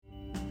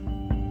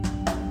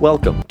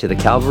Welcome to the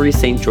Calvary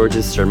St.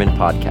 George's Sermon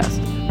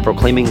Podcast,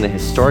 proclaiming the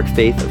historic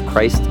faith of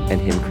Christ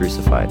and Him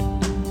crucified.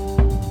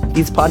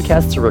 These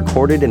podcasts are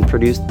recorded and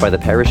produced by the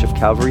parish of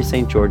Calvary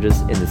St.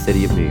 George's in the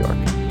city of New York.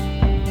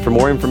 For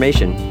more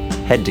information,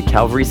 head to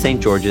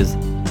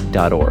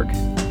calvarystgeorges.org.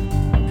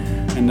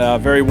 And a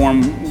very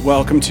warm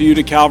welcome to you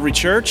to Calvary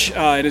Church.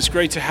 It is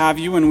great to have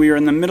you, and we are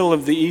in the middle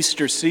of the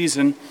Easter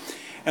season.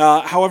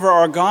 However,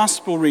 our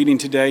gospel reading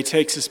today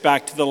takes us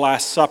back to the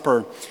Last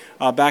Supper,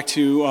 back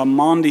to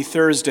Maundy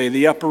Thursday,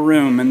 the upper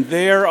room. And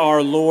there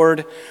our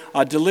Lord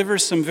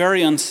delivers some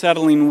very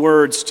unsettling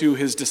words to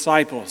his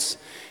disciples.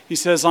 He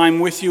says, "I'm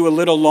with you a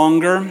little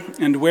longer,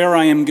 and where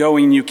I am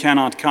going you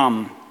cannot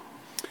come."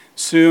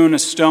 Soon a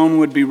stone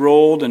would be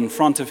rolled in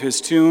front of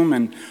his tomb,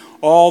 and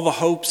all the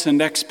hopes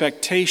and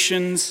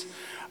expectations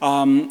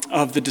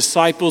of the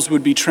disciples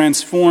would be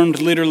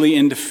transformed literally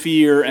into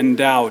fear and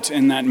doubt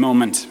in that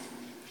moment.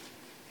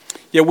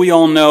 Yet we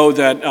all know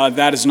that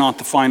that is not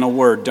the final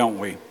word, don't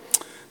we?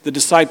 The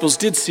disciples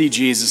did see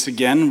Jesus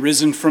again,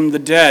 risen from the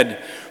dead,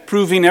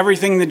 proving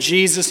everything that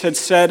Jesus had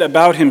said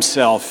about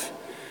himself.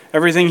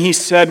 Everything he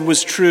said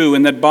was true,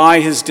 and that by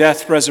his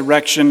death,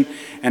 resurrection,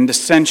 and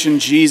ascension,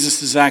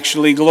 Jesus is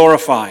actually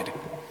glorified.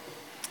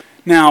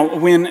 Now,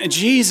 when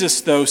Jesus,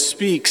 though,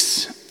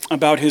 speaks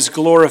about his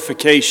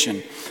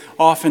glorification,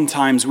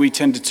 oftentimes we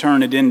tend to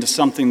turn it into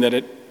something that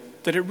it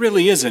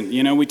really isn't.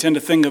 You know, we tend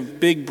to think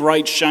of big,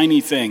 bright, shiny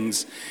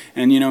things.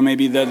 And,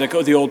 maybe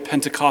the old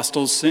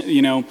Pentecostals,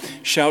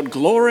 shout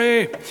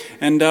glory.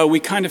 And we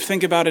kind of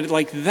think about it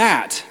like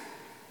that.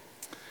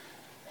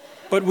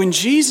 But when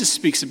Jesus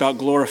speaks about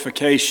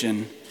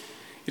glorification,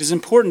 it is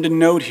important to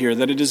note here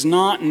that it is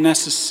not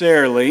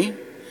necessarily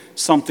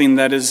something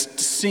that is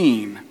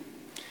seen,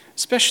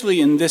 especially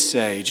in this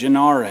age, in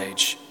our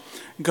age.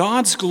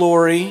 God's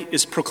glory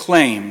is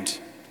proclaimed.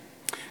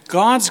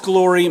 God's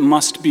glory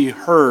must be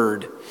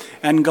heard,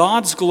 and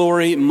God's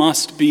glory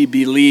must be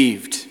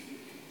believed.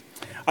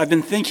 I've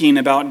been thinking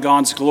about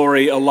God's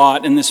glory a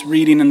lot in this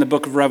reading in the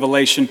book of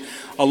Revelation,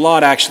 a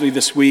lot actually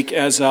this week,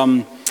 as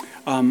I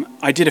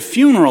did a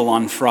funeral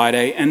on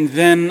Friday, and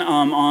then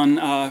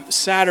on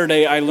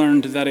Saturday I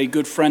learned that a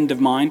good friend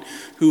of mine,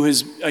 who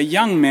is a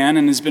young man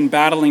and has been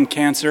battling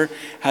cancer,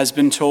 has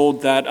been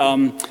told that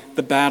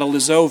the battle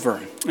is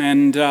over.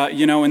 And,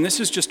 and this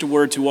is just a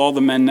word to all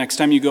the men. Next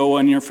time you go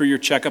in for your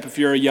checkup, if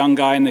you're a young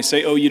guy and they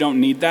say, "Oh, you don't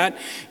need that,"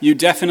 you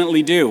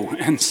definitely do.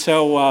 And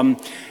so,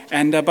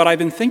 but I've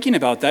been thinking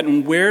about that,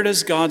 and where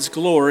does God's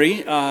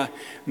glory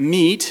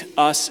meet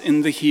us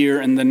in the here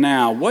and the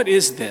now? What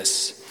is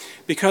this?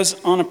 Because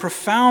on a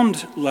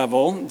profound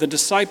level, the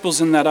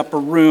disciples in that upper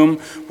room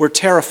were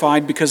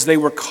terrified because they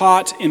were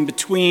caught in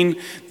between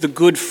the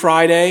Good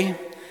Friday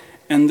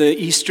and the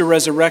Easter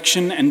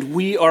resurrection, and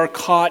we are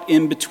caught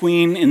in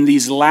between in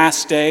these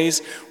last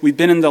days. We've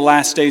been in the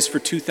last days for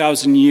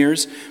 2,000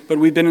 years, but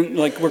we're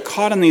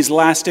caught in these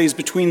last days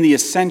between the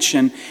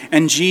ascension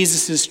and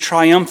Jesus'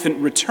 triumphant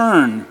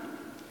return.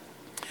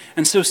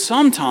 And so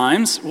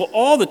sometimes,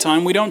 all the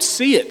time, we don't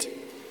see it.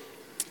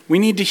 We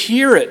need to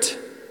hear it.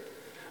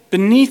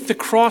 Beneath the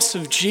cross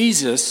of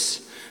Jesus,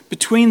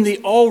 between the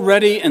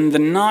already and the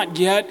not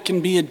yet,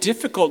 can be a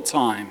difficult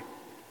time.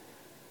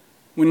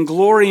 When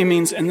glory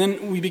means, and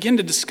then we begin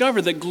to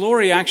discover that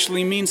glory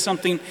actually means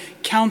something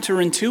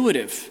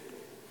counterintuitive.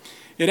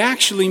 It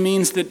actually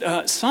means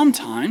that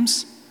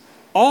sometimes,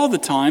 all the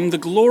time, the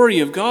glory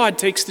of God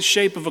takes the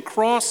shape of a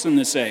cross in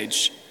this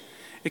age.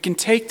 It can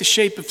take the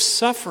shape of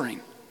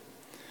suffering.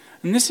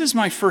 And this is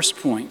my first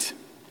point.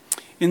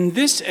 In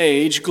this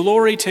age,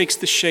 glory takes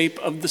the shape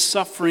of the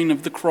suffering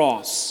of the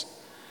cross.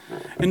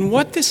 And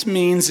what this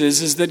means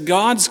is that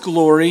God's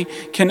glory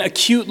can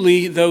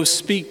acutely, though,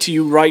 speak to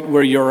you right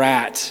where you're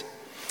at,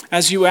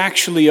 as you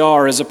actually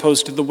are, as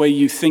opposed to the way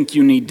you think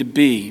you need to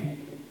be.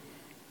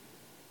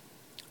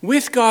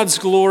 With God's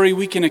glory,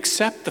 we can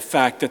accept the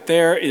fact that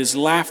there is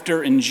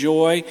laughter and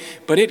joy,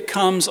 but it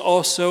comes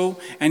also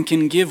and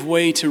can give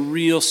way to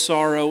real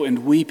sorrow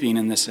and weeping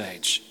in this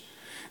age.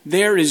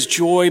 There is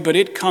joy, but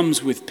it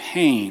comes with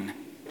pain.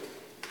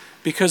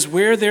 Because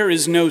where there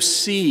is no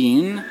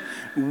seeing,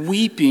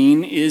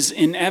 weeping is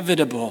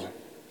inevitable.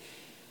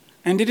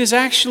 And it is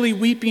actually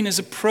weeping is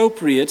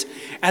appropriate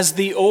as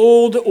the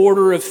old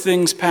order of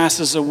things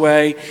passes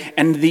away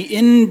and the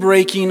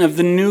inbreaking of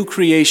the new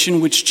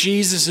creation, which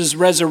Jesus'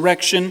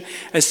 resurrection,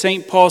 as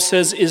St. Paul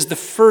says, is the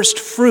first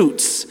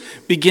fruits,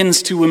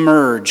 begins to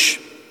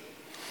emerge.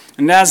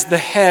 And as the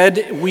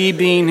head, we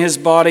being his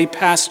body,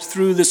 passed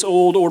through this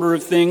old order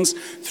of things,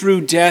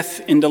 through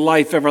death into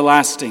life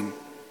everlasting.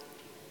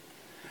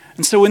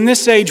 And so in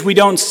this age, we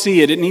don't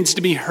see it. It needs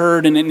to be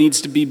heard and it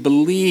needs to be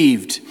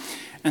believed.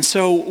 And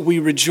so we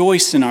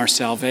rejoice in our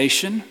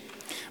salvation,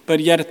 but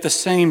yet at the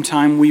same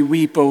time, we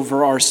weep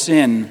over our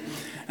sin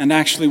and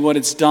actually what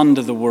it's done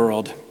to the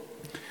world.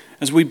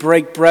 As we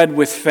break bread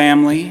with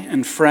family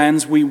and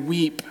friends, we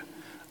weep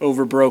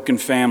over broken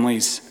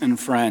families and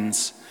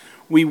friends.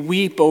 We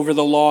weep over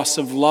the loss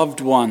of loved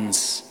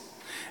ones.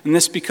 And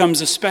this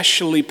becomes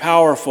especially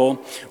powerful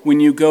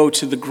when you go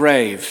to the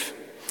grave.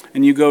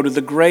 and you go to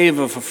the grave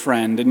of a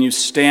friend and you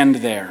stand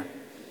there,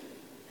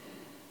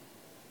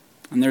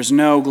 and there's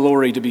no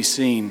glory to be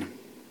seen.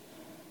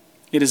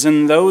 It is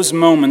in those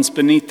moments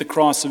beneath the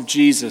cross of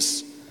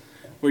Jesus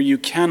where you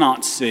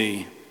cannot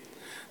see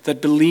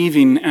that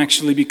believing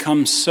actually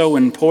becomes so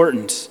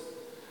important.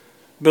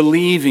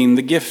 Believing,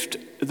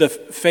 the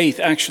faith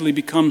actually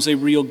becomes a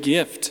real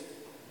gift.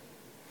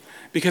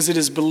 Because it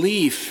is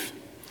belief,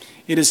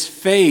 it is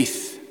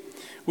faith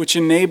which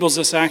enables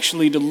us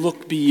actually to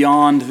look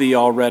beyond the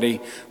already,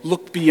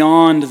 look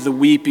beyond the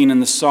weeping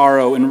and the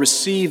sorrow, and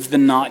receive the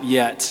not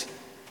yet.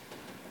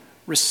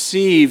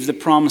 Receive the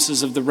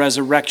promises of the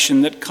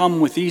resurrection that come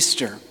with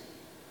Easter,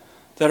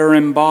 that are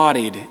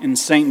embodied in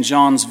St.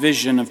 John's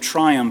vision of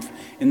triumph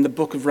in the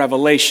book of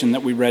Revelation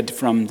that we read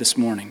from this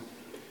morning.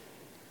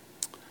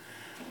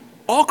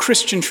 All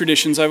Christian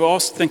traditions, I was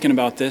also thinking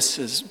about this,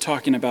 as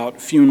talking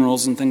about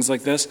funerals and things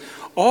like this,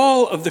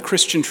 all of the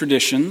Christian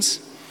traditions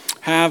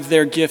have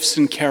their gifts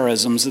and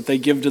charisms that they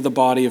give to the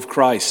body of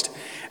Christ.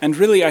 And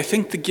really, I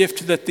think the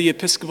gift that the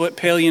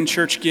Episcopalian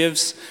Church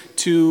gives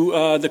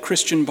to the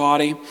Christian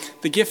body,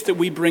 the gift that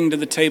we bring to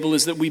the table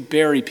is that we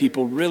bury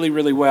people really,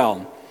 really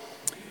well.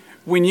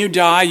 When you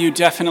die, you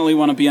definitely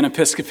want to be an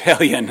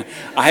Episcopalian.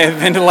 I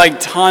have been to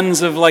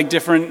tons of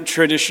different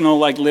traditional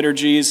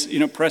liturgies,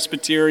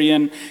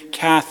 Presbyterian,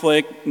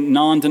 Catholic,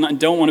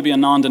 don't want to be a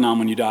non-denom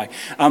when you die.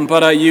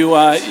 But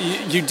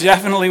you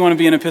definitely want to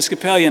be an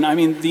Episcopalian. I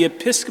mean, the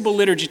Episcopal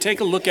liturgy, take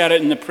a look at it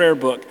in the prayer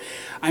book.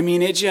 I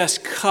mean, it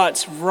just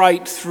cuts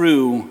right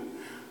through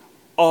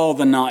all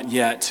the not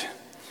yet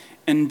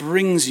and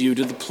brings you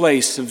to the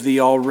place of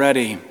the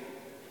already.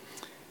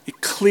 It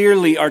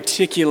clearly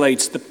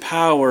articulates the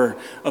power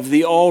of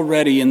the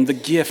already and the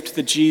gift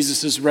that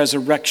Jesus'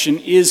 resurrection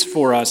is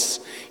for us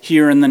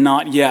here in the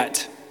not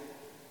yet.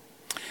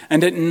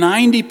 And at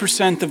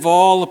 90% of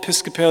all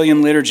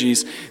Episcopalian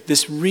liturgies,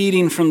 this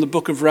reading from the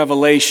book of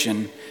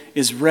Revelation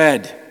is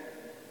read.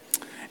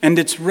 And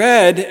it's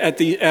read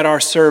at our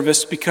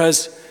service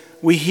because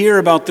we hear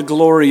about the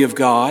glory of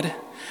God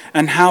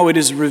and how it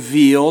is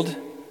revealed,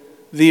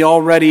 the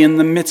already in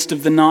the midst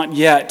of the not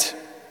yet.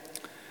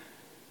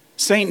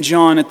 St.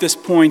 John, at this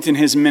point in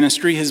his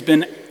ministry, has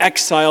been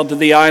exiled to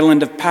the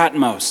island of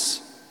Patmos.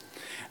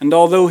 And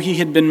although he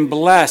had been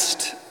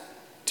blessed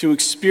to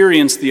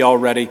experience the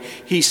already,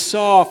 he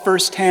saw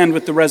firsthand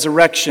with the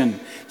resurrection.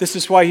 This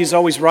is why he's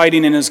always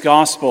writing in his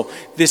gospel,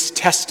 this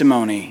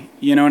testimony.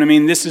 You know what I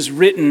mean? This is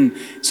written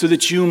so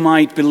that you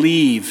might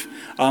believe.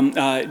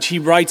 He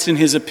writes in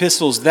his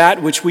epistles,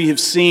 that which we have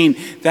seen,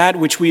 that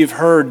which we have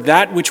heard,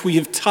 that which we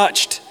have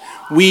touched,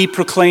 we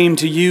proclaim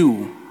to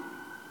you.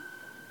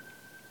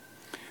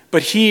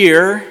 But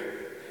here,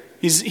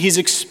 he's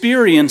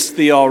experienced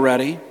the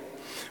already.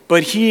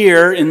 But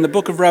here, in the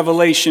book of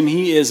Revelation,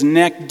 he is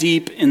neck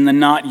deep in the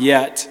not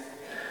yet.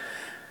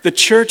 The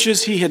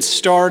churches he had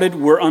started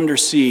were under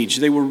siege.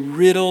 They were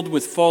riddled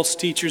with false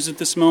teachers at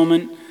this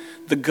moment.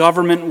 The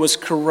government was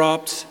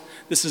corrupt.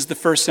 This is the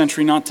first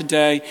century, not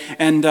today.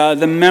 And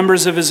the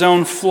members of his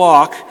own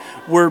flock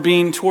were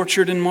being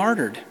tortured and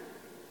martyred.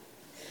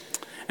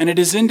 And it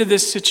is into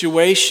this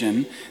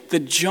situation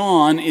that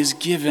John is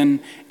given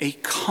a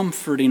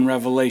comforting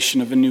revelation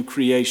of a new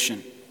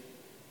creation.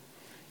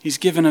 He's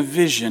given a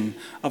vision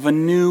of a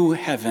new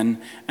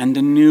heaven and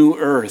a new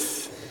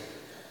earth.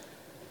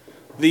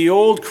 The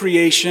old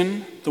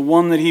creation, the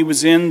one that he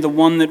was in, the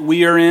one that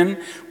we are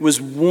in, was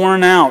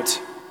worn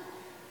out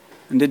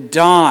and it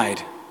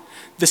died.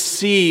 The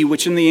sea,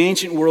 which in the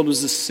ancient world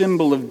was a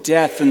symbol of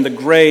death and the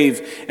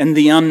grave and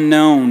the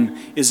unknown,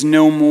 is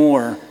no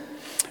more.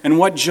 And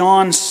what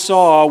John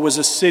saw was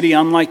a city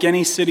unlike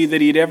any city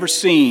that he'd ever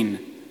seen.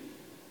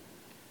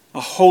 A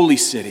holy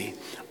city,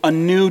 a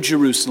new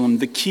Jerusalem.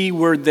 The key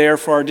word there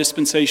for our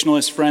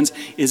dispensationalist friends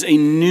is a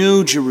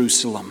new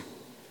Jerusalem.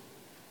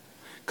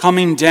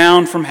 Coming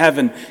down from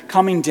heaven,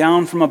 coming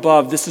down from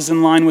above. This is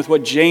in line with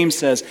what James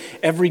says.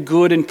 Every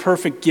good and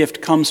perfect gift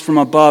comes from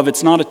above.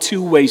 It's not a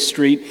two-way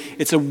street.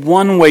 It's a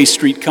one-way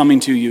street coming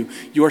to you.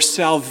 Your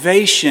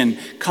salvation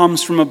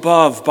comes from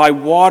above by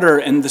water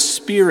and the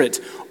Spirit.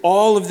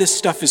 All of this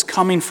stuff is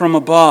coming from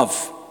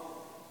above.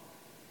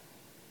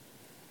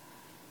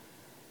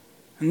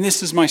 And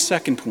this is my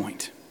second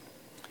point.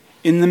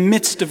 In the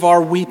midst of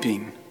our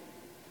weeping,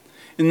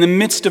 in the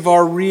midst of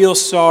our real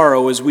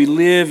sorrow as we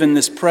live in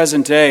this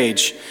present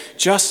age,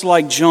 just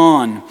like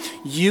John,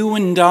 you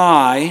and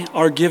I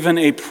are given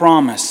a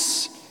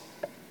promise.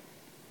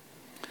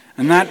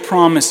 And that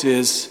promise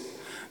is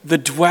the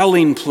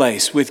dwelling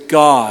place with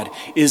God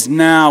is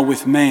now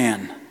with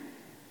man.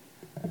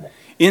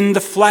 In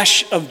the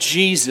flesh of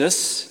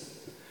Jesus,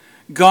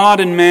 God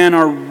and man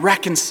are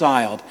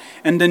reconciled,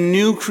 and a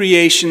new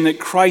creation that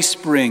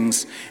Christ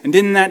brings. And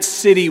in that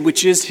city,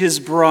 which is his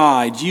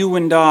bride, you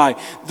and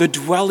I, the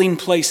dwelling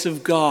place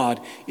of God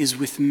is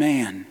with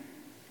man.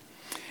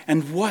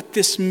 And what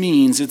this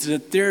means is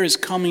that there is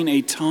coming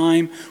a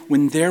time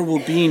when there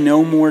will be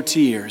no more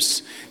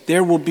tears.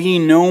 There will be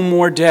no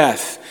more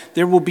death.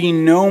 There will be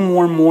no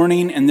more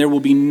mourning, and there will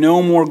be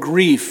no more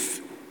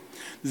grief.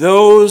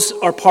 Those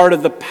are part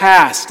of the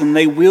past, and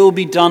they will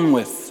be done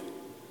with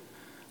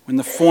when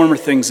the former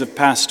things have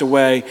passed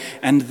away,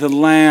 and the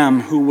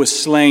Lamb who was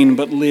slain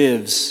but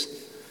lives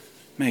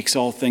makes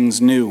all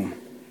things new.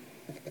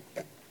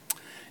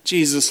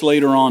 Jesus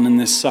later on in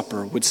this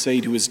supper would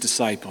say to his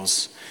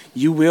disciples,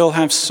 "You will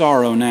have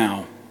sorrow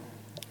now."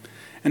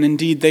 And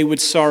indeed they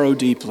would sorrow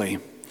deeply.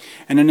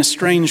 And in a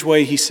strange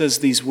way he says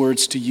these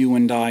words to you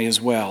and I as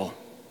well.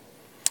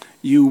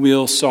 You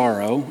will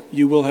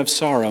have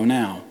sorrow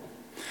now.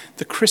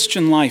 The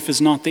Christian life is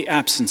not the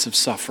absence of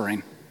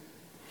suffering.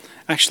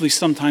 Actually,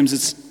 sometimes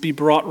it's be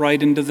brought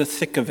right into the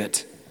thick of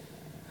it.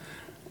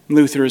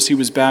 Luther, as he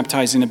was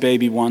baptizing a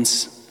baby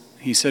once,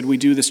 he said, "We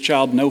do this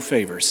child no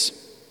favors."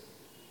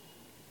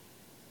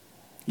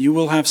 You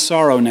will have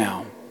sorrow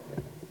now.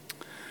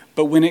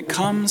 But when it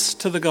comes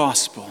to the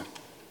gospel,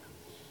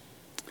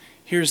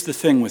 here's the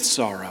thing with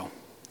sorrow.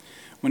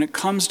 When it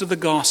comes to the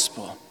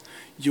gospel,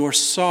 your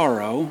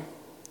sorrow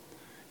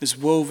is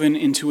woven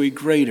into a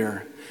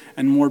greater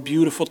and more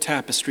beautiful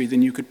tapestry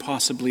than you could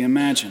possibly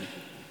imagine.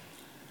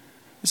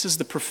 This is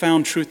the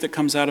profound truth that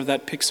comes out of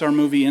that Pixar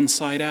movie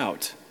Inside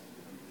Out.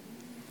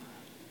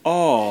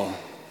 All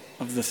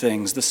of the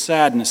things, the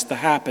sadness, the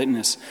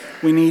happiness,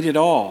 we need it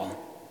all.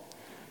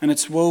 And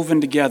it's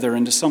woven together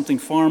into something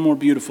far more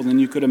beautiful than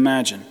you could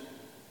imagine.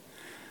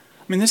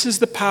 I mean, this is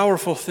the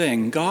powerful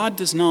thing. God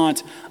does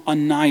not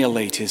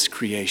annihilate his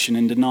creation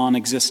into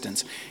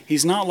non-existence.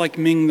 He's not like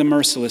Ming the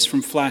Merciless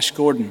from Flash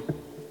Gordon.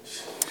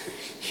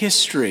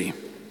 History,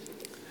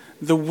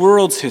 the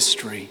world's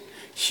history,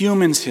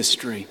 humans'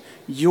 history,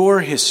 your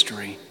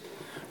history,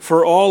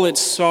 for all its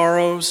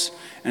sorrows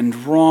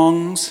and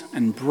wrongs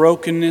and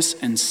brokenness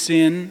and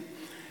sin,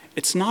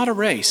 it's not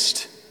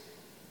erased,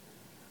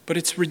 but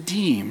it's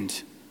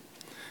redeemed.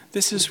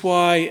 This is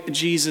why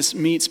Jesus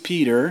meets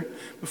Peter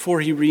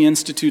before he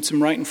reinstitutes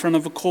him right in front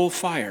of a coal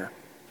fire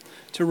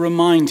to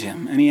remind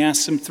him. And he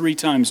asks him 3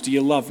 times, "Do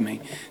you love me?"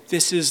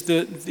 This is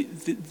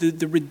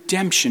the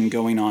redemption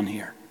going on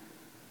here.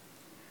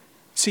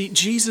 See,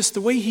 Jesus,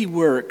 the way he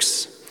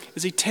works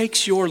is he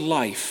takes your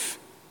life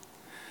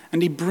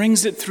and he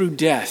brings it through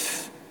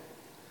death,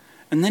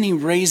 and then he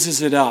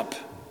raises it up.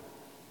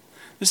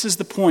 This is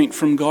the point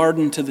from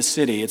garden to the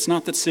city. It's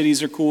not that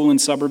cities are cool and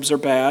suburbs are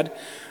bad,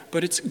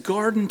 but it's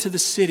garden to the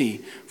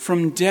city,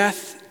 from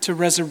death to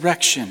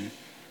resurrection.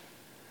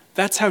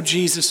 That's how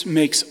Jesus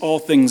makes all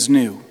things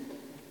new.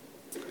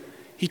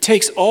 He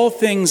takes all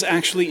things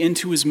actually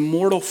into his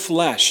mortal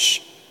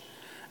flesh,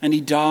 and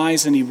he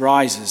dies and he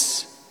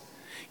rises.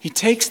 He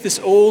takes this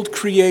old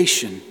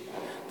creation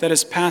that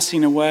is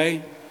passing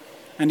away,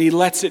 and he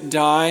lets it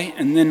die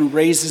and then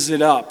raises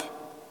it up.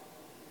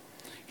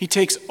 He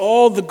takes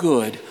all the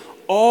good,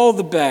 all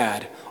the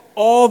bad,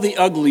 all the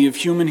ugly of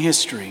human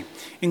history,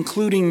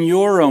 including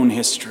your own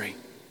history,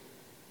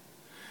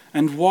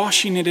 and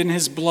washing it in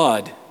his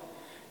blood,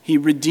 he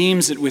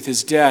redeems it with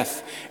his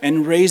death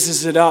and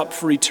raises it up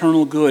for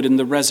eternal good in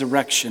the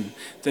resurrection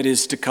that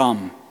is to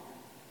come.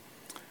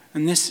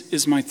 And this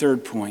is my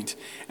third point.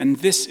 And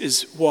this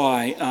is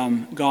why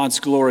God's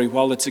glory,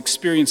 while it's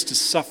experienced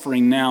as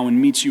suffering now and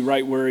meets you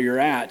right where you're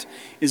at,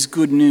 is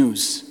good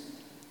news.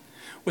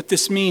 What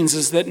this means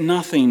is that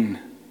nothing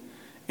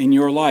in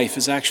your life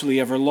is actually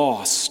ever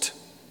lost.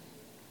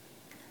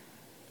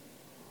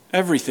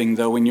 Everything,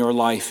 though, in your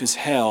life is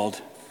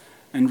held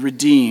and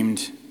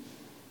redeemed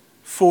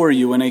for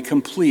you in a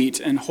complete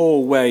and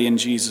whole way in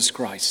Jesus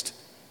Christ.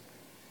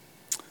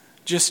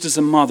 Just as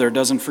a mother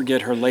doesn't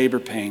forget her labor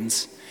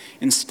pains,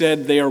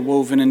 instead they are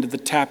woven into the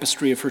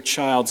tapestry of her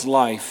child's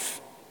life.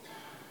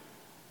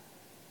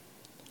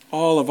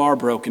 All of our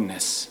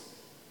brokenness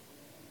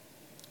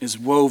is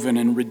woven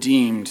and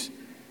redeemed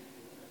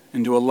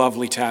into a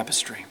lovely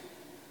tapestry.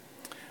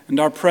 And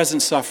our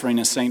present suffering,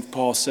 as St.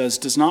 Paul says,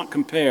 does not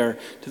compare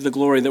to the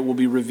glory that will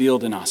be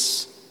revealed in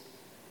us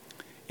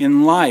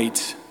in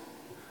light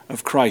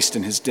of Christ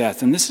and his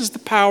death. And this is the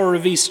power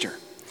of Easter.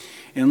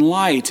 In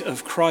light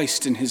of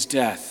Christ and his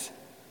death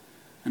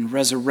and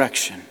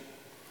resurrection,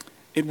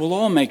 it will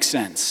all make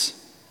sense.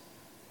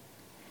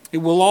 It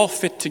will all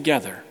fit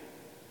together.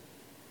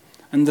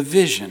 And the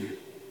vision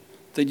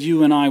that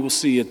you and I will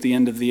see at the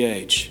end of the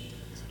age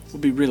will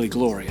be really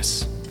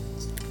glorious.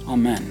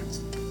 Amen.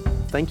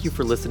 Thank you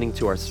for listening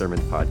to our sermon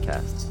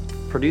podcast,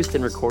 produced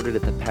and recorded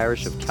at the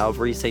parish of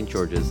Calvary St.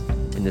 George's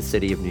in the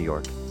city of New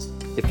York.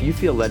 If you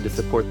feel led to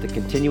support the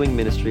continuing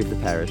ministry of the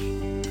parish,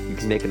 you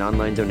can make an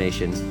online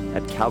donation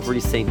at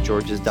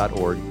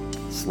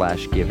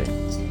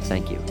calvarystgeorges.org/giving.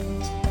 Thank you.